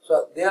imam.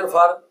 So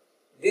therefore,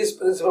 this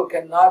principle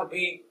cannot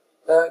be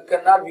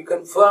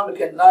confirmed,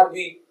 cannot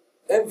be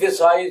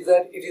emphasized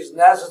that it is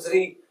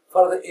necessary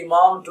for the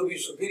imam to be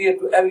superior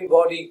to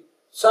everybody.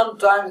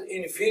 Sometimes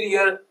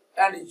inferior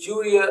and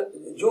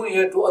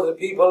junior to other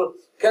people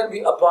can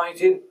be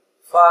appointed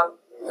for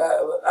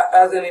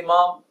as an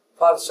imam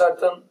for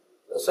certain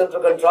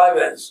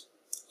contrivance.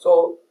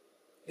 So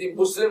the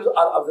Muslims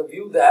are of the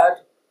view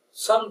that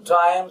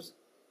sometimes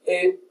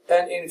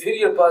an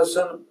inferior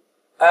person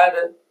and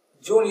a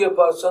junior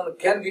person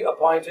can be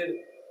appointed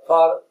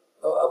for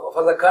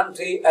the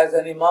country as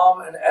an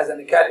imam and as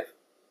an caliph.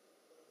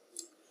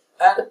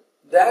 And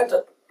that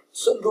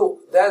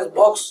sanduk, that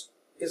box,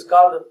 is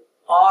called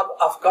Ark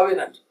of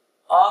Covenant.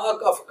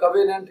 Ark of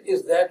Covenant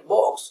is that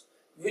box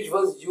which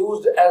was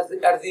used at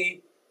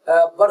the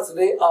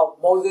birthday of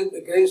Moses,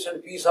 the grace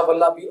and peace of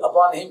Allah be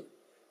upon him,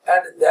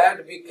 and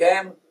that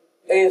became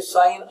a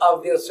sign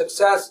of their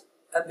success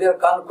and their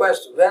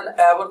conquest.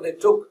 Whenever they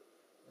took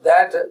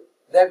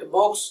that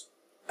box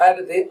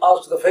and they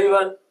asked the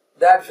favor,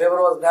 that favor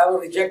was never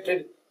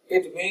rejected.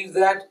 It means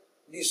that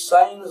the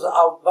signs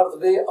of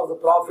birthday of the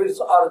prophets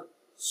are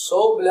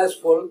so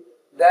blissful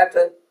that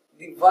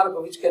the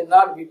work which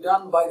cannot be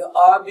done by the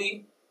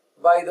army,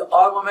 by the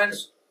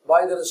armaments,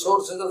 by the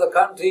resources of the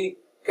country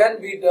can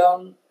be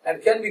done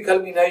and can be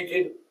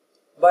culminated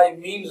by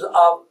means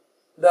of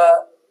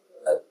the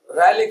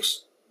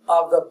relics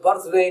of the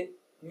birthday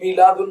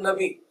Miladun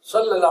Nabi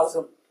Sallallahu Alaihi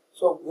Wasallam.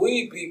 So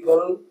we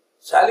people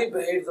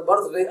celebrate the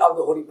birthday of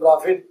the Holy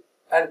Prophet,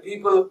 and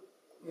people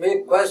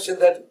make question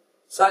that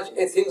such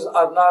things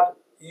are not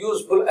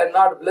useful and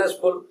not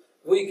blissful.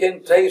 We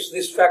can trace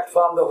this fact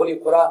from the Holy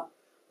Quran.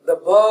 The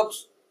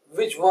box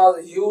which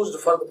was used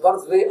for the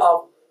birthday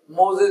of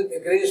Moses, the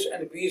grace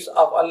and peace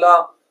of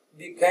Allah,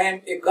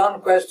 became a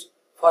conquest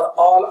for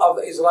all of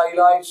the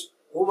Israelites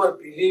who were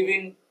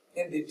believing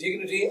in the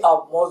dignity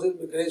of Moses,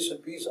 the grace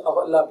and peace of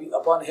Allah be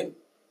upon him.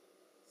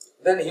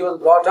 Then he was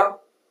brought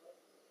up,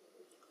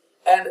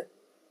 and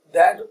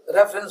that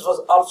reference was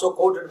also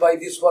quoted by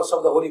this verse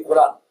of the Holy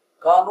Quran.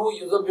 Kanu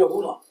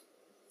yuzabbihuna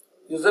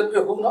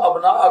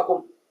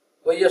abna'akum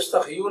wa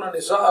yastakhyuna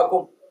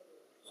nisa'akum.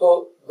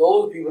 So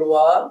those people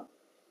were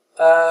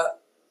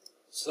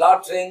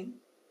slaughtering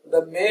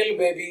the male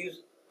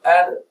babies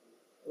and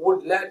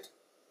would let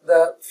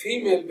the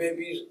female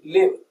babies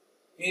live.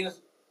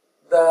 Means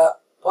the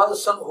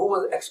person who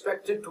was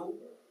expected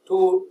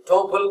to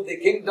topple the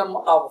kingdom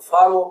of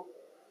Pharaoh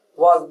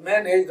was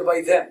managed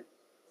by them.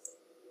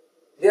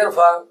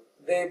 Therefore,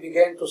 they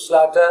began to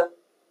slaughter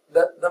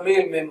the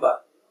male member.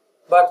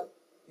 But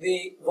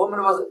the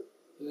woman was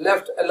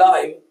left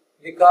alive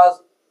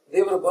because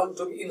they were going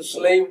to be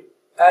enslaved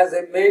as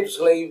a maid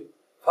slave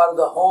for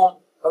the home,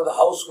 for the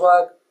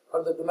housework,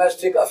 for the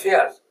domestic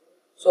affairs.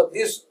 So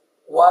this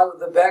was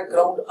the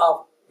background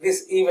of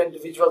this event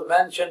which was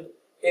mentioned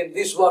in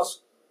this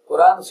verse.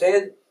 Quran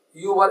says,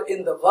 you were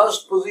in the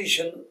worst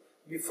position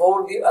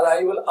before the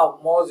arrival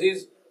of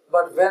Moses,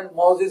 but when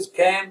Moses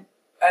came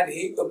and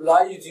he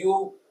obliged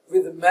you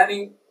with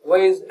many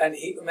ways, and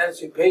he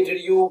emancipated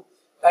you,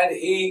 and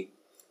he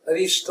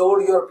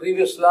restored your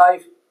previous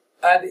life,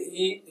 and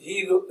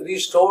he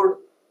restored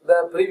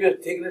the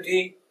previous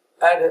dignity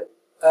and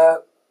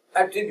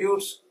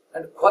attributes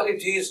and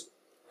qualities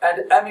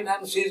and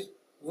eminences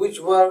which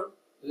were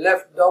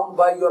left down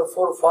by your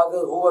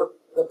forefathers who were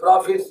the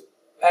prophets,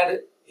 and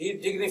he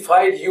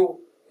dignified you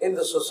in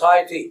the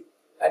society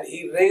and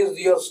he raised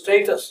your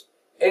status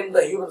in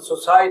the human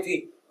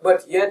society,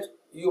 but yet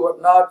you were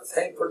not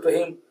thankful to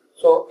him.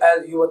 So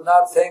as you were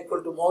not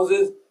thankful to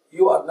Moses,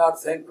 you are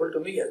not thankful to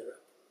me as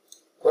well.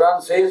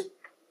 Quran says,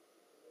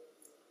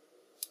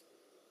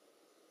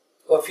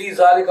 وَفِي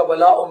ذَلِكَ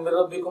بَلَاءٌ مِّن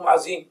رَبِّكُمْ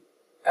عَظِيمٌ,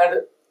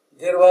 and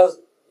there was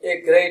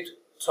a great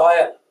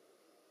trial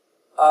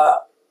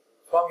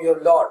from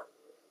your Lord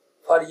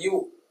for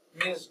you.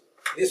 Means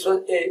this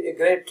was a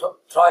great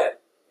trial.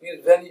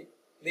 Means when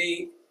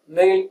the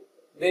male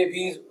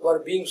babies were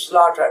being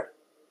slaughtered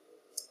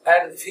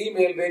and the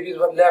female babies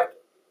were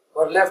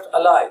left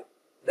alive,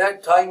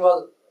 that time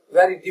was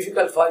very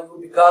difficult for you,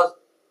 because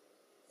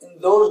in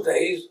those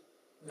days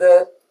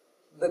the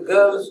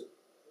girls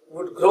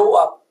would grow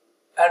up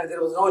and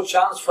there was no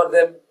chance for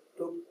them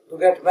to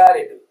get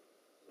married,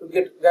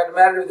 get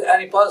married with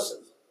any person,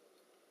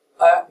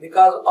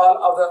 because all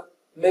of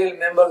the male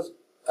members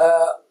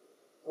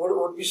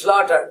would be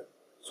slaughtered.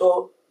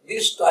 So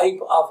this type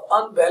of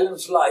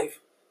unbalanced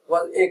life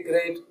was a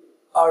great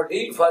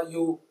ordeal for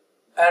you,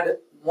 and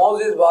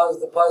Moses was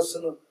the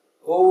person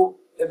who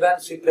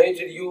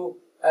emancipated you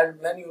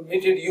and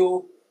manumitted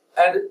you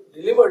and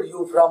delivered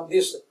you from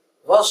this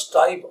worst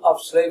type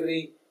of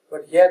slavery,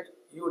 but yet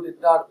you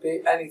did not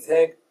pay any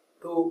thank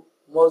to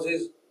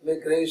Moses. May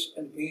grace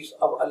and peace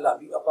of Allah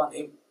be upon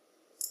him.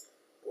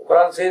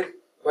 Quran says,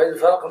 وَإِذْ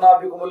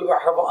فَرَقْنَا بِكُمُ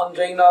الْبَحْرَ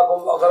فَأَنْجَيْنَاكُمْ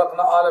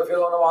وَأَغْرَقْنَا آلَ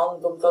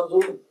فِرْعَوْنَ وَأَنْتُمْ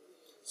تَنْظُرُونَ.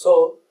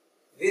 So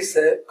this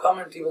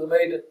commentary was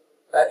made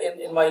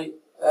in my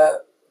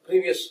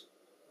previous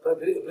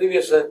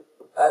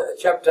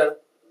chapter.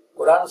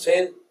 Quran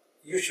says,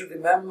 you should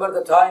remember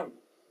the time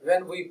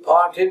when we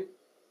parted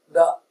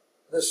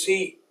the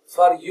sea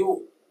for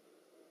you.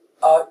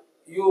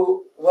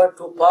 You were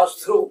to pass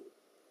through.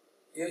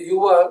 You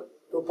were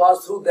to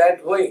pass through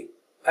that way,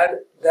 and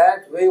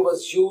that way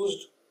was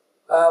used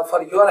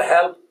for your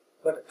help.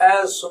 But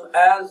as soon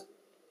as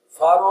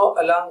Pharaoh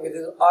along with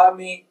his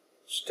army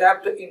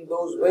stepped in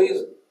those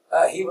ways,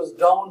 he was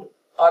drowned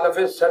all of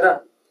a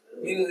sudden.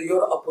 Meaning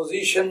your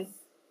opposition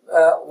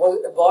was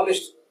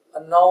abolished,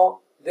 and now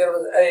there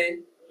was a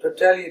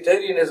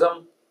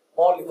totalitarianism,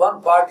 only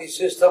one party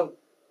system.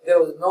 There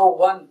was no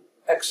one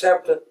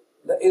except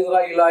the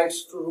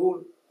Israelites to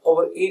rule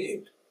over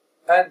Egypt.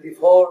 And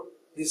before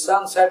the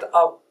sunset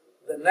of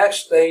the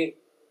next day,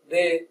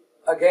 they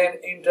again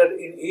entered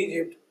in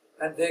Egypt,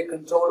 and they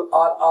control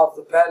all of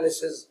the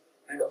palaces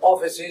and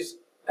offices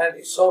and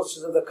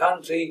resources of the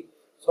country.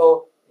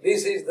 So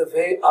this is the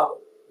way of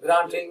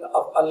granting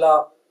of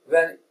Allah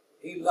when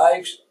He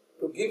likes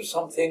to give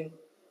something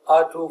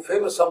or to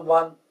favor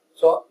someone.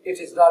 So it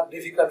is not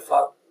difficult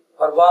for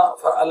Allah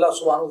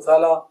subhanahu wa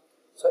ta'ala.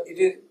 So it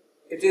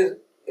is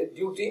a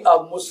duty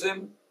of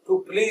Muslim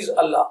to please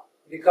Allah,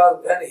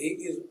 because when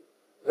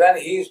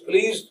he is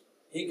pleased,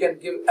 he can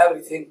give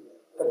everything.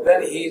 But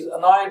when he is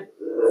annoyed,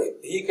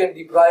 he can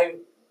deprive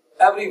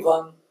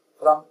everyone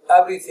from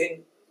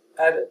everything,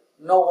 and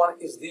no one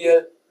is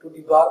there to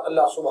debar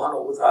Allah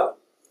subhanahu wa ta'ala.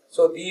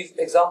 So these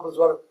examples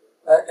were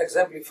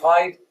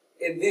exemplified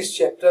in this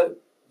chapter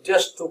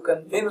just to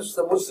convince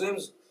the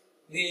Muslims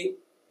the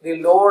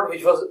Lord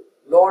which was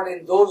Lord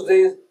in those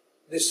days,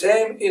 the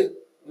same is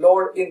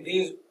Lord in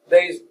these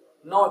days.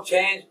 No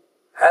change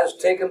has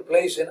taken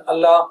place in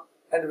Allah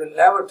and will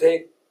never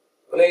take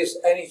place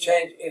any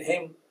change in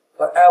Him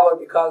forever,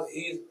 because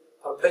He is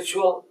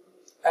perpetual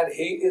and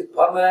He is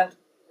permanent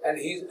and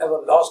He is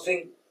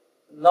everlasting.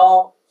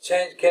 No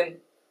change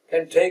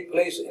can take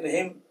place in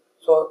Him.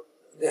 So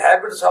the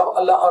habits of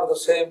Allah are the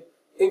same.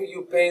 If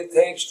you pay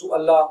thanks to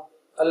Allah,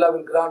 Allah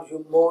will grant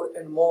you more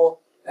and more.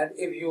 And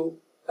if you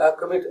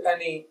commit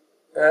any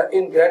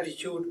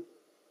ingratitude,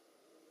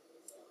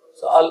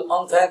 so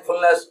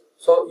unthankfulness,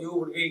 so you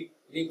would be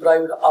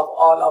deprived of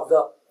all of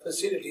the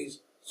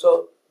facilities.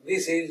 So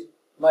this is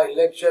my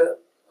lecture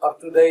of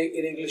today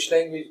in English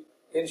language.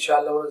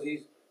 Inshallah,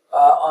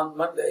 on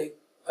Monday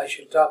I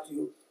shall talk to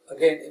you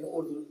again in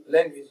Urdu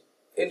language.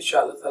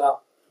 Inshallah,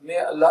 may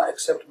Allah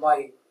accept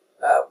my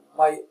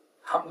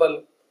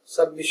humble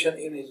submission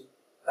in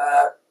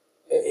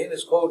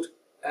His court,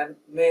 and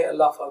may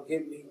Allah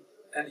forgive me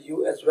and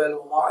you as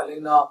well. وَمَا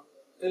عَلَيْنَا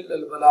إِلَّا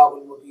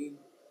الْبَلَاغُ الْمُبِينُ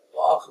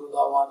وَآخِرُ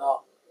دَعْوَانَا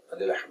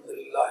أَنِ الْحَمْدُ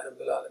لِلَّهِ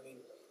رَبِّ الْعَالَمِينَ.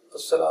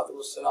 الصلاة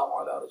والسلام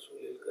على رسول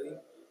الكريم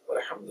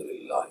والحمد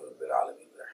لله رب العالمين.